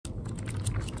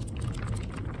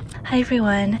Hi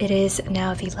everyone, it is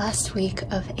now the last week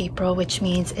of April, which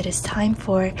means it is time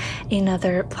for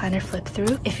another planner flip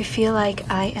through. If you feel like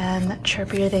I am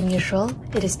chirpier than usual,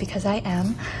 it is because I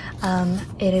am.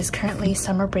 It is currently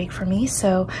summer break for me,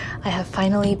 so I have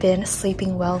finally been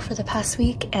sleeping well for the past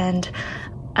week, and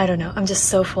I don't know, I'm just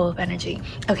so full of energy.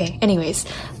 Okay, anyways,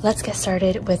 let's get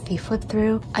started with the flip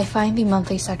through. I find the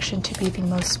monthly section to be the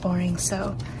most boring,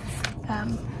 so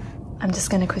I'm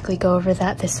just gonna quickly go over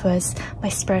that. This was my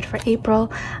spread for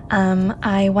April.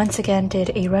 I once again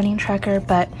did a running tracker,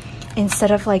 but instead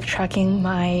of like tracking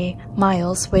my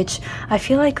miles, which I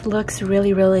feel like looks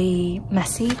really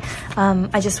messy,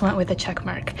 I just went with a check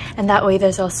mark. And that way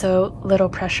there's also little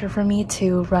pressure for me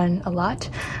to run a lot.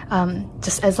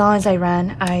 Just as long as I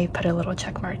ran, I put a little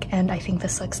check mark, and I think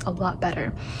this looks a lot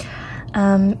better.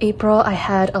 April, I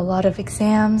had a lot of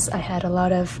exams. I had a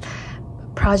lot of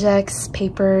projects,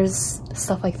 papers,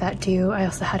 stuff like that due. I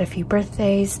also had a few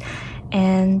birthdays,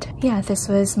 and yeah, this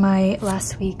was my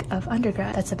last week of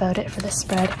undergrad. That's about it for the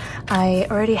spread. I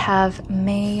already have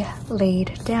May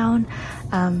laid down,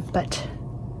 but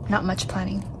not much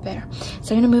planning there.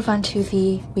 So I'm gonna move on to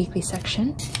the weekly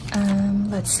section.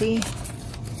 Let's see.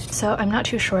 So I'm not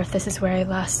too sure if this is where I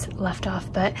last left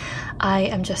off, but I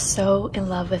am just so in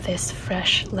love with this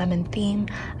fresh lemon theme.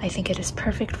 I think it is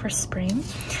perfect for spring.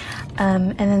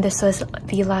 And then this was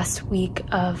the last week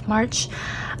of March.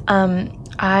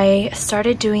 I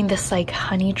started doing this like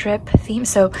honey drip theme.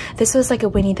 So this was like a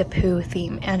Winnie the Pooh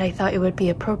theme, and I thought it would be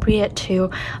appropriate to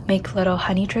make little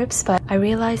honey drips, but I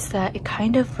realized that it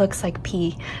kind of looks like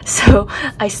pee. So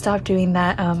I stopped doing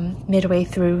that midway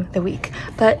through the week.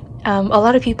 But a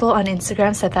lot of people on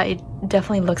Instagram said that it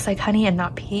definitely looks like honey and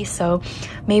not pee, so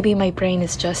maybe my brain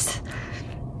is just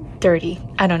dirty.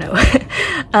 I don't know.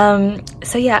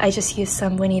 So yeah, I just used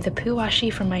some Winnie the Pooh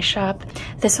washi from my shop.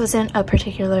 This wasn't a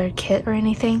particular kit or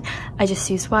anything. I just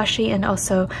used washi, and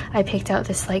also I picked out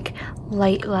this like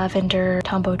light lavender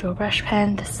Tombow dual brush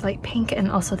pen, this light pink, and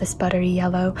also this buttery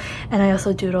yellow. And I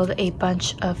also doodled a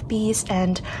bunch of bees,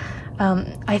 and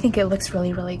I think it looks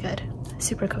really good.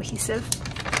 Super cohesive.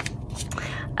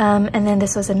 And then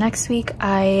this was the next week.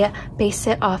 I based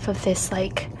it off of this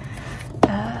like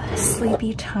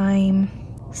sleepy time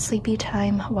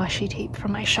washi tape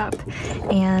from my shop,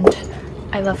 and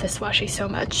I love this washi so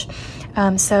much.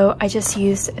 So I just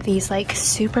used these like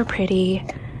super pretty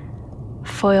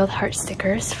foiled heart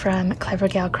stickers from Clever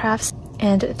Gal Crafts,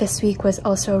 and this week was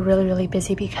also really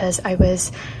busy because I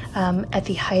was at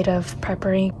the height of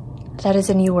preparing. That is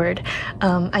a new word.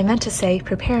 I meant to say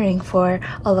preparing for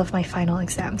all of my final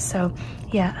exams. So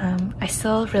yeah, I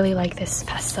still really like this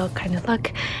pastel kind of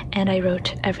look, and I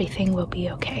wrote everything will be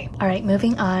okay. All right,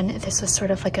 moving on. This was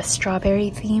sort of like a strawberry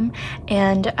theme,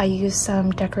 and I used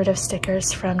some decorative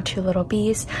stickers from Two Little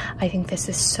Bees. I think this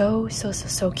is so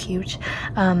cute.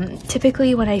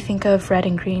 Typically when I think of red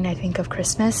and green, I think of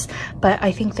Christmas, but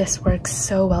I think this works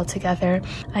so well together.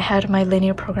 I had my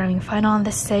linear programming final on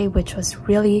this day, which was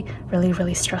really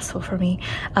stressful for me,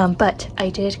 but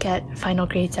I did get final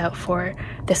grades out for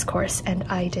this course, and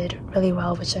I did really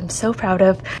well, which I'm so proud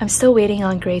of. I'm still waiting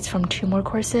on grades from 2 more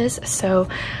courses, so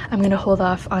I'm gonna hold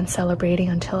off on celebrating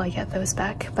until I get those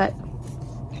back. But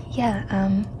yeah,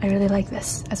 I really like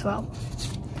this as well.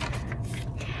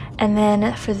 And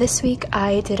then for this week,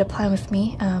 I did a plan with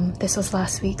me. This was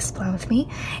last week's plan with me,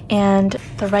 and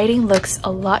the writing looks a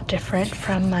lot different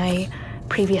from my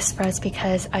previous spreads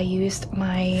because I used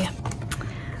my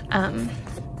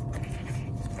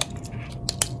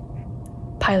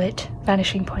Pilot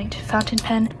Vanishing Point fountain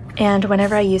pen, and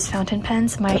whenever I use fountain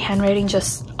pens, my handwriting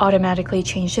just automatically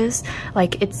changes.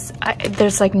 Like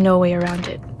there's like no way around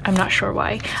it. I'm not sure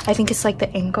why. I think it's like the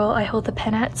angle I hold the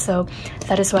pen at, so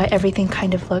that is why everything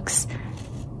kind of looks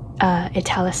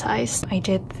italicized. I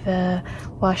did the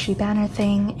washi banner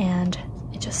thing, and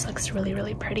it just looks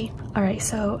really pretty. All right,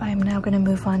 so I'm now going to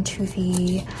move on to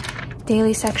the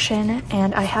daily section,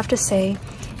 and I have to say,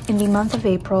 in the month of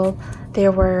April,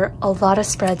 there were a lot of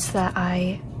spreads that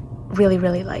I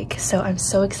really like, so I'm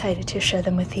so excited to share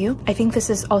them with you. I think this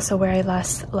is also where I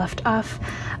last left off.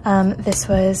 This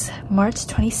was March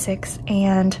 26th,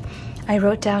 and I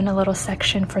wrote down a little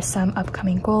section for some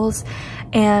upcoming goals,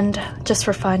 and just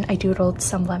for fun, I doodled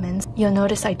some lemons. You'll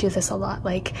notice I do this a lot.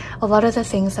 Like, a lot of the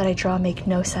things that I draw make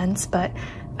no sense, but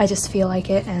I just feel like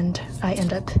it, and I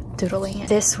end up doodling it.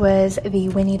 This was the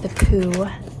Winnie the Pooh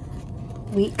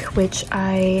week, which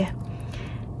I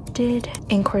did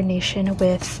in coordination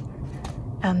with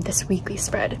this weekly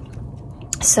spread.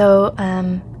 So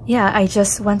yeah, I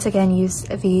just once again used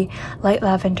the light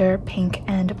lavender, pink,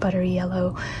 and buttery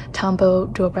yellow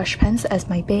Tombow dual brush pens as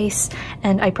my base,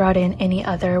 and I brought in any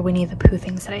other Winnie the Pooh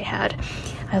things that I had.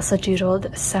 I also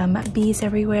doodled some bees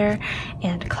everywhere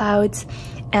and clouds,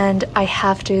 and I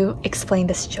have to explain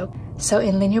this joke. So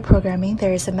in linear programming,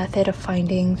 there is a method of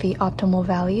finding the optimal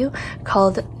value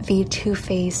called the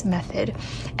two-phase method.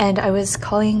 And I was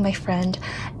calling my friend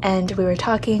and we were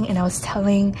talking and I was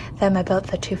telling them about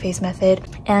the two-phase method,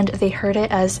 and they heard it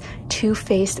as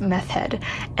two-phased method.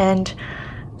 And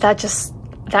that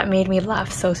made me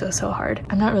laugh so hard.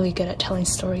 I'm not really good at telling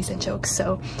stories and jokes,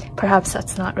 so perhaps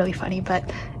that's not really funny,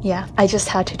 but yeah, I just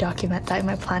had to document that in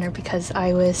my planner because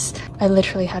I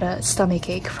literally had a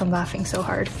stomach ache from laughing so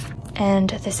hard. And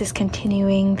this is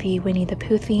continuing the Winnie the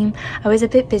Pooh theme. I was a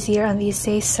bit busier on these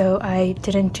days, so I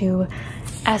didn't do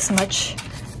as much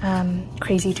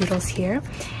crazy doodles here.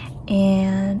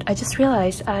 And I just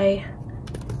realized I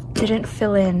didn't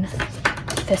fill in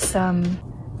this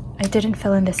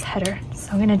header,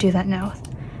 so I'm gonna do that now.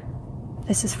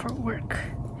 This is for work.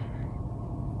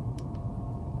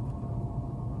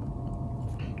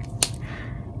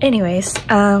 Anyways,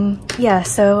 yeah,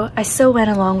 so I still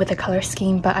went along with the color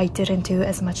scheme, but I didn't do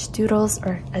as much doodles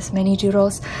or as many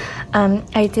doodles.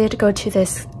 I did go to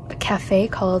this cafe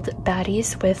called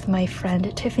Baddies with my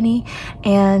friend Tiffany,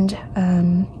 and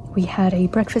we had a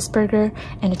breakfast burger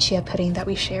and a chia pudding that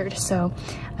we shared, so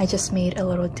I just made a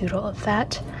little doodle of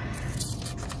that.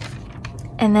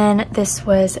 And then this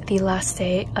was the last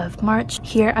day of March.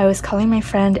 Here I was calling my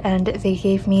friend and they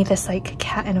gave me this like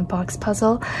cat in a box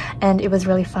puzzle, and it was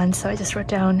really fun, so I just wrote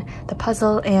down the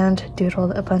puzzle and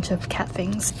doodled a bunch of cat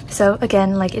things. So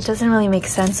again, like, it doesn't really make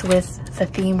sense with the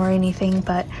theme or anything,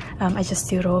 but I just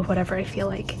doodle whatever I feel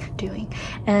like doing.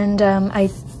 And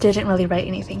I didn't really write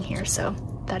anything here, so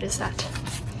that is that.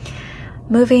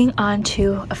 Moving on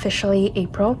to officially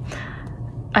April,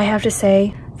 I have to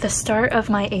say the start of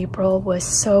my April was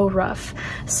so rough,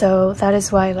 so that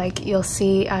is why, like, you'll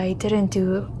see I didn't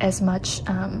do as much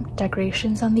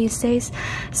decorations on these days.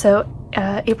 So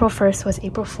April 1st was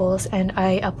April Fool's, and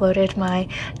I uploaded my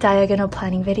diagonal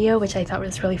planning video, which I thought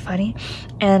was really funny,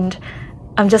 and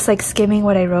I'm just like skimming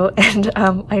what I wrote, and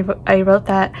I wrote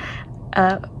that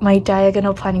my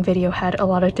diagonal planning video had a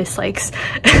lot of dislikes,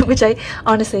 which I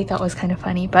honestly thought was kind of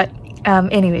funny. But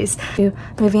anyways,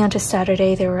 moving on to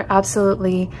Saturday, there were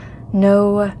absolutely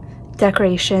no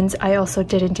decorations. I also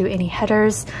didn't do any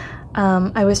headers.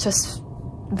 I was just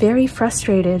very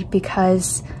frustrated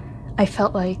because I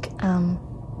felt like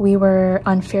we were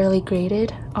unfairly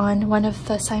graded on one of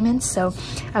the assignments, so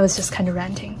I was just kind of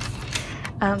ranting.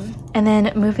 And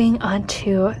then moving on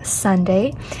to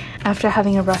Sunday, after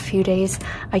having a rough few days,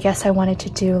 I guess I wanted to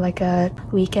do like a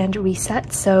weekend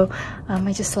reset, so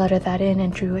I just lettered that in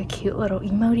and drew a cute little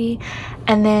emoji.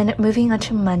 And then moving on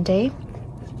to Monday,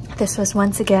 this was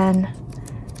once again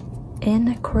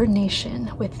in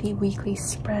coordination with the weekly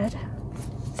spread,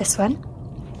 this one.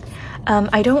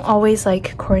 I don't always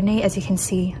like coordinate, as you can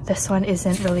see, this one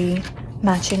isn't really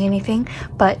matching anything,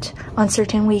 but on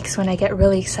certain weeks when I get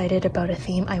really excited about a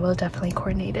theme, I will definitely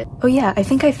coordinate it. Oh yeah, I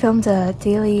think I filmed a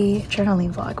daily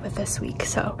journaling vlog with this week,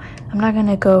 so I'm not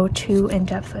gonna go too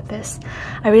in-depth with this.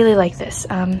 I really like this.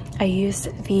 I used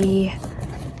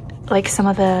some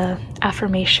of the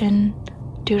affirmation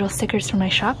doodle stickers from my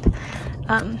shop,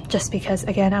 just because,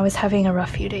 again, I was having a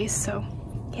rough few days, so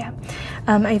yeah.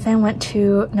 I then went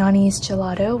to Nani's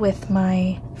Gelato with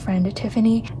my friend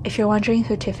Tiffany. If you're wondering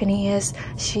who Tiffany is,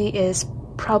 she is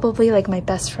probably like my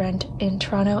best friend in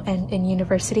Toronto and in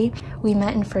university. We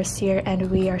met in first year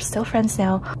and we are still friends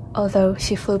now, although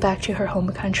she flew back to her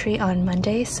home country on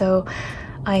Monday, so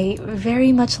I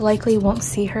very much likely won't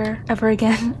see her ever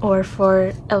again, or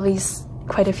for at least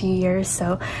quite a few years,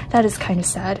 so that is kind of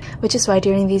sad, which is why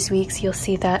during these weeks you'll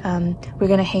see that we're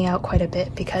gonna hang out quite a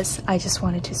bit because I just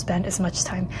wanted to spend as much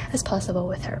time as possible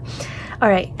with her.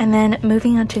 Alright, and then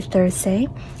moving on to Thursday,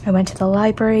 I went to the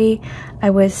library. I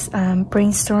was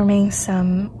brainstorming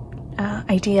some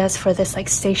ideas for this like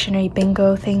stationary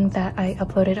bingo thing that I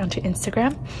uploaded onto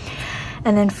Instagram.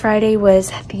 And then Friday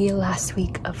was the last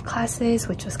week of classes,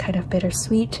 which was kind of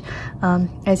bittersweet.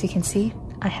 As you can see,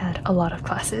 I had a lot of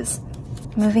classes.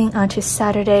 Moving on to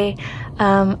Saturday,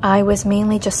 I was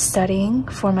mainly just studying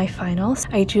for my finals.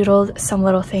 I doodled some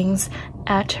little things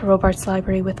at Robarts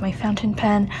Library with my fountain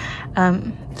pen.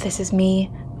 This is me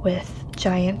with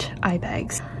giant eye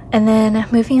bags. And then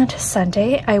moving on to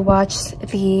Sunday, I watched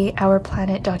the Our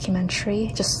Planet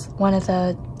documentary, just one of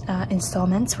the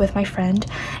installments, with my friend,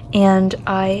 and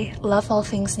I love all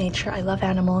things nature. I love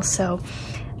animals, so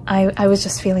I was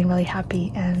just feeling really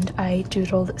happy, and I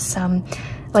doodled some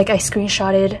like I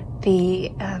screenshotted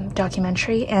the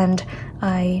documentary and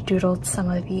I doodled some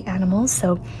of the animals.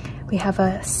 So we have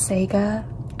a Saiga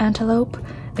antelope,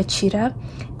 a cheetah,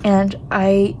 and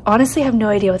I honestly have no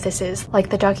idea what this is. Like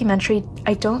the documentary,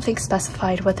 I don't think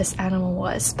specified what this animal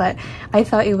was, but I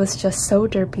thought it was just so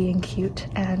derpy and cute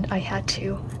and I had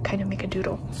to kind of make a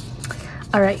doodle.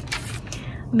 All right,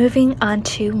 moving on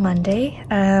to Monday.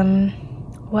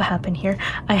 What happened here?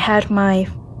 I had my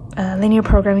linear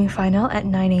programming final at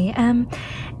 9 a.m.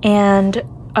 and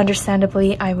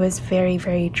understandably I was very,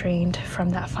 very drained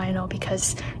from that final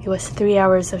because it was 3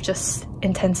 hours of just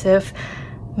intensive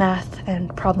math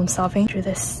and problem solving through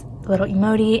this little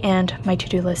emoji, and my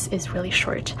to-do list is really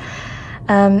short.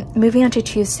 Moving on to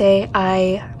Tuesday,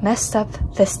 I messed up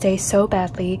this day so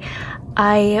badly.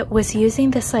 I was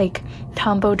using this like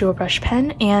Tombow dual brush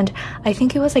pen and I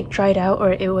think it was like dried out,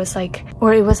 or it was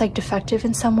like defective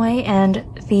in some way, and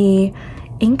the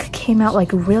ink came out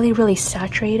like really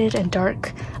saturated and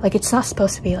dark. Like it's not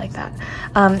supposed to be like that.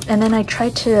 And then I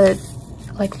tried to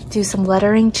like do some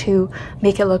lettering to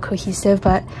make it look cohesive,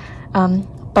 but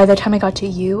by the time I got to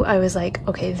U, I was like,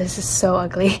 okay, this is so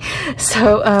ugly.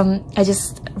 So I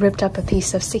just ripped up a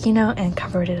piece of sticky note and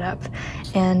covered it up,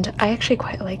 and I actually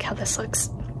quite like how this looks.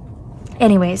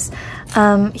 Anyways,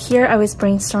 here I was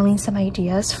brainstorming some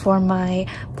ideas for my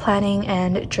planning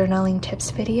and journaling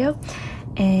tips video,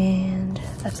 and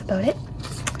that's about it.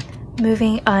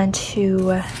 Moving on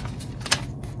to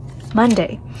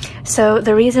Monday. So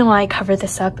the reason why I covered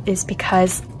this up is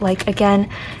because, like, again,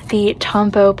 the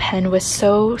Tombow pen was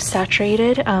so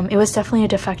saturated. It was definitely a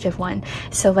defective one,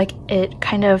 so like it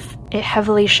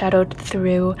heavily shadowed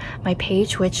through my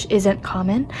page, which isn't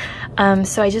common.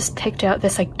 So I just picked out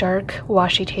this like dark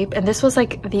washi tape, and this was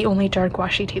like the only dark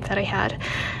washi tape that I had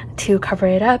to cover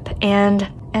it up, and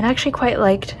actually quite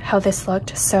liked how this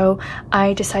looked, so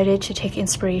I decided to take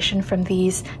inspiration from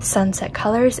these sunset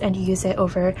colors and use it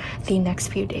over the next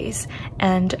few days.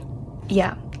 And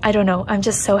yeah, I don't know, I'm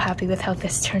just so happy with how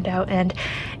this turned out, and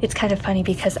it's kind of funny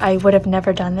because I would have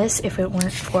never done this if it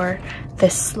weren't for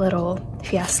this little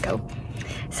fiasco.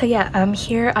 So yeah,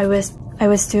 here I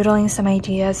was doodling some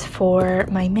ideas for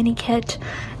my mini kit,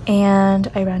 and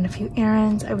I ran a few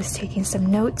errands. I was taking some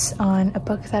notes on a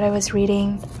book that I was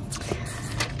reading.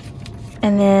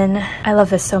 And then I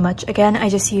love this so much. Again, I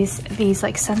just use these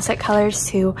like sunset colors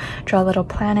to draw little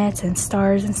planets and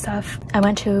stars and stuff. I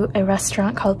went to a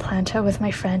restaurant called Planta with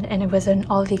my friend, and it was an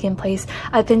all vegan place.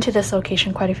 I've been to this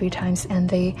location quite a few times and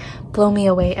they blow me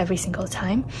away every single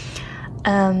time.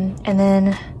 And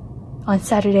then on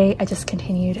Saturday, I just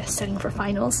continued studying for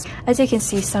finals. As you can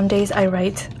see, some days I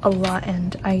write a lot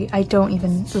and I don't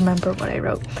even remember what I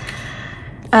wrote.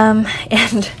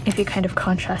 And if you kind of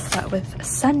contrast that with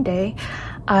Sunday,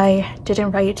 I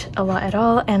didn't write a lot at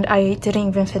all, and I didn't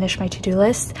even finish my to-do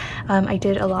list. I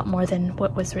did a lot more than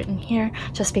what was written here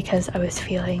just because I was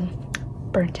feeling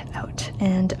burnt out,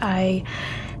 and I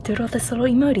doodled this little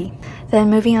emoji. Then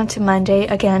moving on to Monday,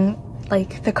 again,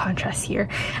 like the contrast here.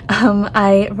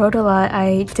 I wrote a lot,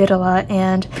 I did a lot,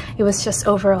 and it was just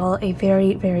overall a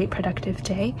very, very productive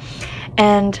day.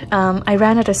 And I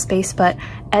ran out of space, but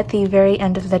at the very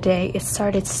end of the day, it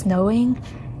started snowing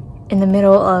in the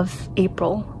middle of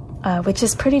April, which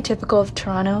is pretty typical of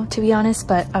Toronto, to be honest,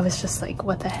 but I was just like,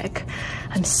 what the heck?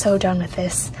 I'm so done with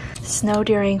this. Snow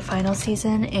during final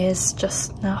season is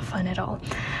just not fun at all.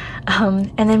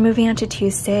 And then moving on to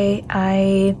Tuesday,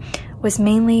 I was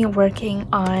mainly working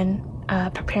on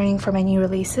preparing for my new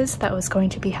releases that was going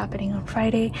to be happening on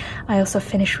Friday. I also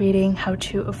finished reading How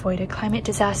to Avoid a Climate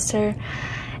Disaster.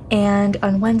 And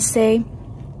on Wednesday,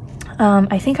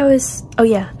 I think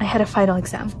I had a final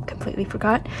exam, completely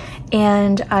forgot.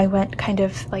 And I went kind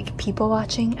of like people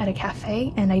watching at a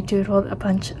cafe, and I doodled a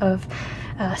bunch of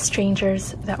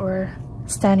strangers that were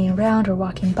standing around or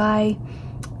walking by.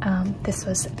 This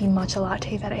was the matcha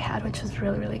latte that I had, which was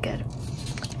really, really good.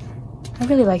 I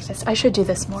really like this. I should do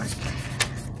this more.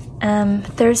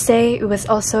 Thursday, it was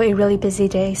also a really busy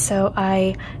day, so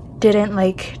I didn't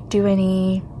like do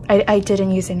any, I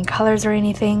didn't use any colors or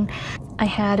anything. I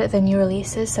had the new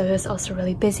releases, so it was also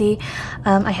really busy.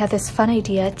 I had this fun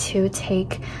idea to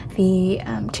take the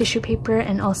tissue paper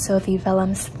and also the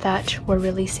vellums that were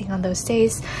releasing on those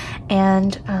days,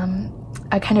 and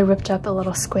I kind of ripped up a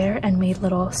little square and made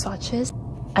little swatches.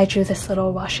 I drew this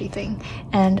little washi thing,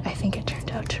 and I think it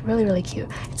turned out really, really cute.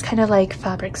 It's kind of like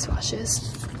fabric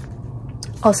swatches.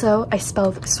 Also, I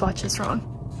spelled swatches wrong,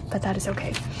 but that is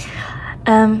okay.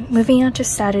 Moving on to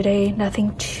Saturday,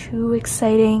 nothing too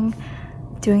exciting.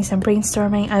 Doing some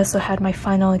brainstorming. I also had my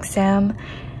final exam.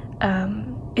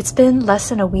 it's been less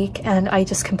than a week and I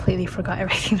just completely forgot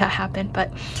everything that happened.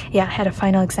 But yeah, I had a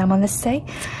final exam on this day.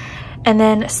 And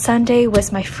then Sunday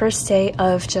was my first day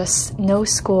of just no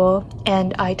school,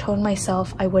 and I told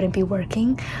myself I wouldn't be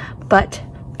working, but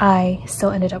I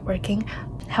still ended up working.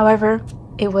 However,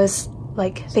 it was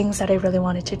like things that I really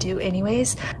wanted to do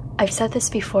anyways. I've said this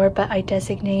before, but I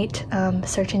designate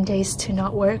certain days to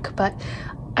not work, but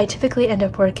I typically end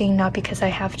up working not because I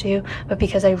have to, but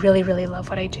because I really, really love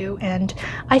what I do, and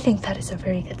I think that is a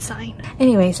very good sign.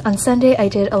 Anyways, on Sunday I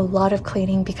did a lot of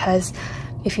cleaning because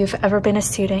if you've ever been a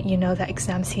student, you know that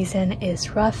exam season is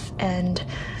rough and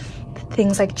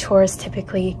things like chores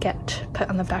typically get put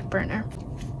on the back burner.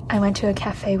 I went to a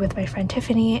cafe with my friend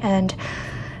Tiffany, and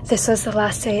this was the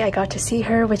last day I got to see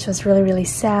her, which was really, really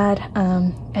sad.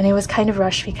 And it was kind of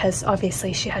rushed because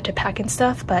obviously she had to pack and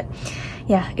stuff, but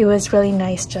yeah, it was really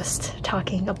nice just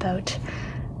talking about,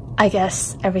 I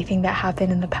guess, everything that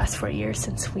happened in the past 4 years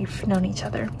since we've known each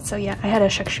other. So yeah, I had a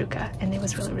shakshuka and it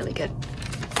was really, really good.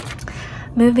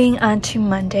 Moving on to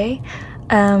Monday,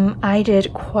 I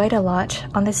did quite a lot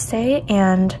on this day,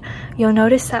 and you'll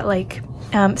notice that like,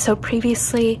 so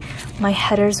previously my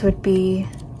headers would be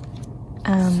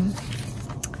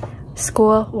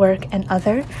school, work, and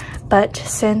other, but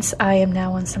since I am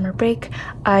now on summer break,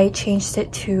 I changed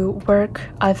it to work,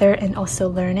 other, and also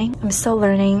learning. I'm still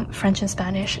learning French and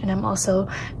Spanish, and I'm also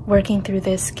working through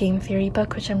this game theory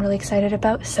book, which I'm really excited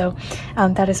about, so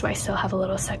that is why I still have a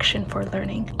little section for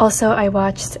learning. Also, I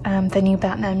watched the new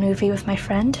Batman movie with my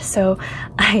friend, so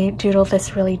I doodled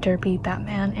this really derpy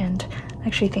Batman, and I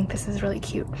actually think this is really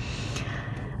cute.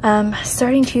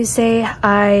 Starting Tuesday,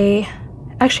 I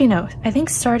think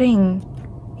starting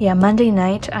Monday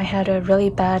night, I had a really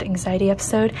bad anxiety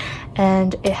episode,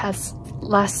 and it has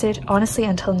lasted honestly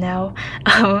until now.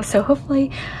 So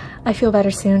hopefully I feel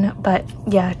better soon. But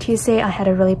yeah, Tuesday I had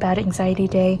a really bad anxiety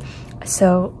day.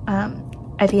 So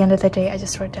at the end of the day, I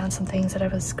just wrote down some things that I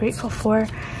was grateful for,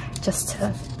 just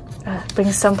to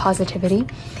bring some positivity.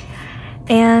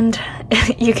 And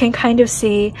you can kind of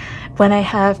see when I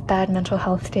have bad mental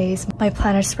health days, my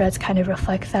planner spreads kind of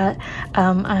reflect that.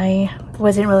 I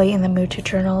wasn't really in the mood to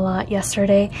journal a lot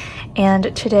yesterday,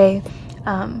 and today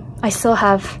I still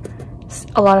have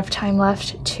a lot of time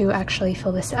left to actually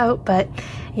fill this out, but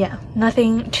yeah,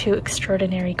 nothing too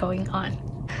extraordinary going on.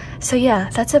 So yeah,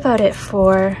 that's about it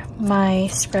for my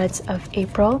spreads of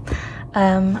April.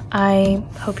 I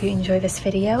hope you enjoy this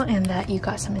video and that you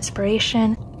got some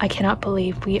inspiration. I cannot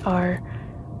believe we are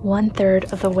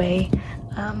 1/3 of the way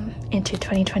into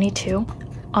 2022.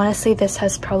 Honestly, this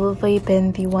has probably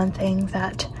been the one thing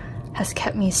that has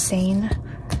kept me sane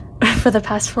for the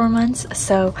past 4 months.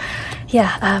 So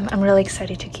yeah, I'm really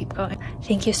excited to keep going.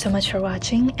 Thank you so much for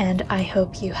watching, and I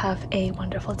hope you have a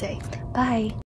wonderful day. Bye!